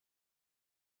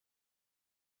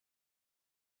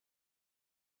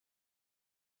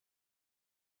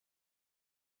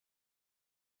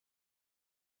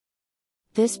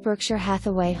This Berkshire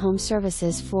Hathaway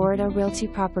HomeServices Florida Realty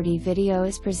property video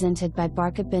is presented by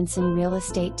Barca Benson Real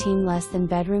Estate Team. Less than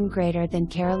bedroom greater than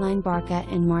Caroline Barca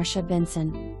and Marcia Benson.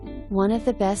 One of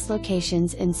the best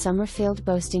locations in Summerfield,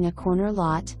 boasting a corner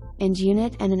lot and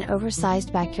unit and an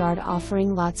oversized backyard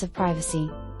offering lots of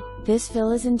privacy. This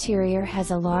villa's interior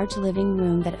has a large living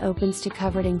room that opens to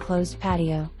covered enclosed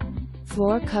patio.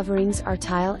 Floor coverings are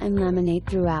tile and laminate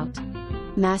throughout.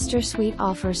 Master suite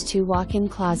offers 2 walk-in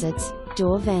closets,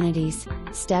 dual vanities,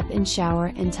 step-in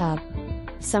shower and tub.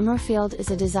 Summerfield is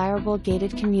a desirable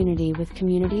gated community with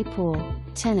community pool,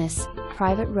 tennis,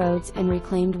 private roads and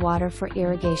reclaimed water for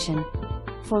irrigation.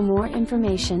 For more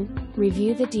information,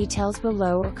 review the details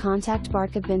below or contact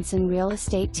Barca Benson Real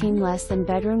Estate Team. Less than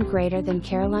bedroom greater than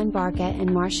Caroline Barca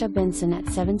and Marcia Benson at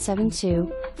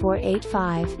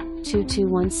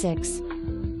 772-485-2216.